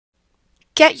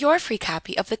Get your free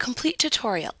copy of the complete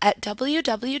tutorial at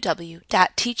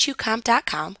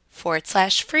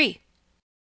www.teachucomp.com/free.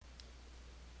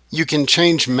 You can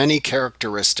change many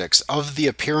characteristics of the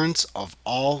appearance of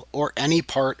all or any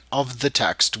part of the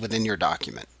text within your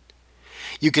document.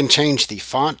 You can change the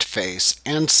font face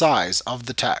and size of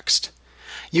the text.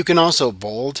 You can also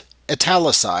bold,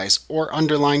 italicize, or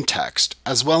underline text,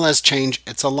 as well as change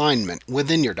its alignment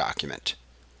within your document.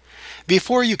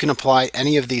 Before you can apply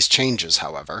any of these changes,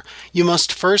 however, you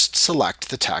must first select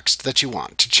the text that you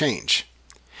want to change.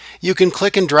 You can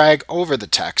click and drag over the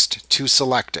text to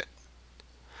select it.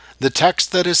 The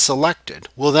text that is selected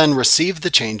will then receive the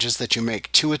changes that you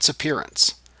make to its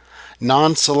appearance.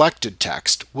 Non-selected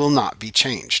text will not be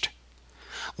changed.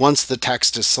 Once the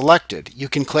text is selected, you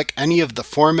can click any of the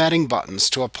formatting buttons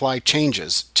to apply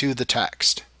changes to the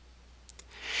text.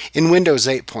 In Windows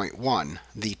 8.1,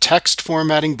 the text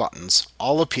formatting buttons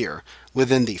all appear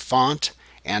within the Font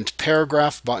and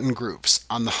Paragraph button groups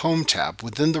on the Home tab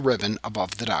within the ribbon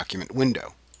above the document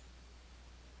window.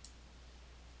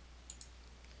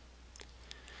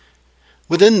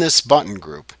 Within this button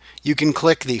group, you can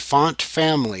click the Font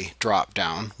Family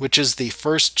drop-down, which is the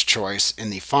first choice in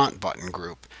the Font button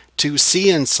group, to see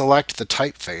and select the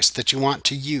typeface that you want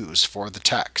to use for the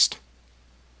text.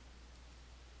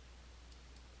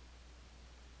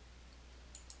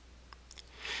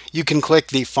 You can click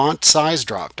the Font Size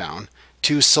drop-down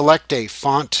to select a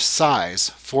font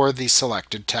size for the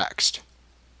selected text.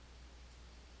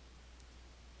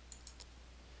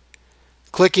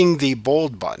 Clicking the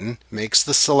Bold button makes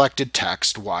the selected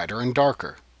text wider and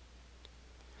darker.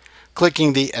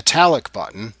 Clicking the Italic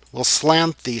button will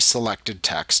slant the selected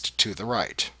text to the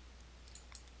right.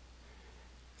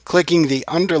 Clicking the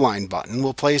Underline button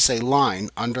will place a line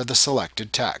under the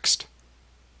selected text.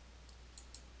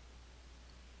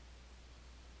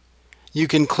 You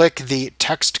can click the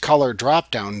Text Color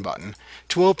drop-down button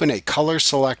to open a color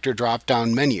selector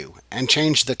drop-down menu and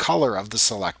change the color of the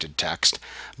selected text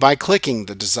by clicking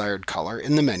the desired color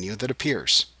in the menu that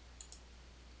appears.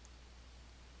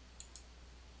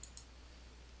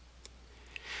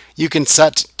 You can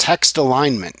set text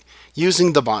alignment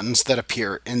using the buttons that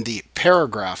appear in the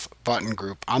Paragraph button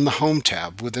group on the Home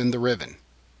tab within the ribbon.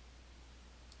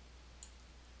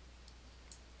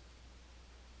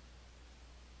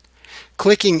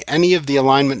 Clicking any of the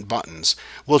alignment buttons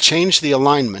will change the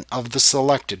alignment of the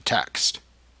selected text.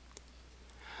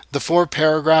 The 4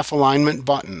 paragraph alignment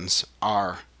buttons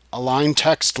are Align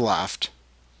Text Left,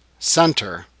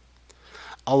 Center,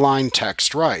 Align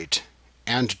Text Right,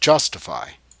 and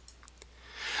Justify.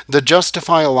 The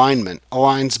Justify alignment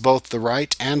aligns both the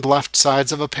right and left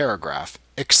sides of a paragraph,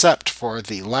 except for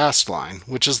the last line,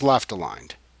 which is left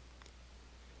aligned.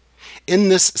 In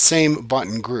this same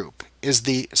button group is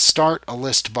the Start a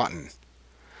List button.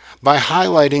 By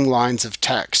highlighting lines of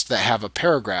text that have a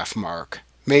paragraph mark,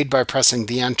 made by pressing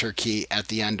the Enter key at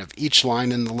the end of each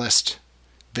line in the list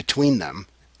between them,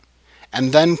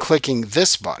 and then clicking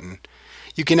this button,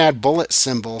 you can add bullet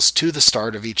symbols to the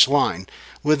start of each line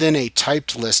within a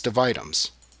typed list of items.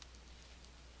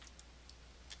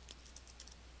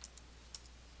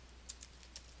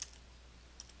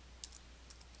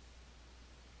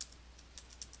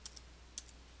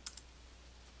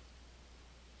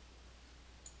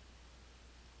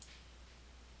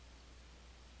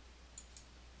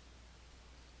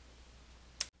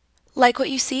 Like what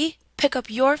you see? Pick up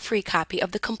your free copy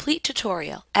of the complete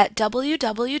tutorial at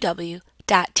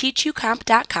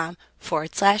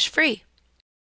www.teachucomp.com/free.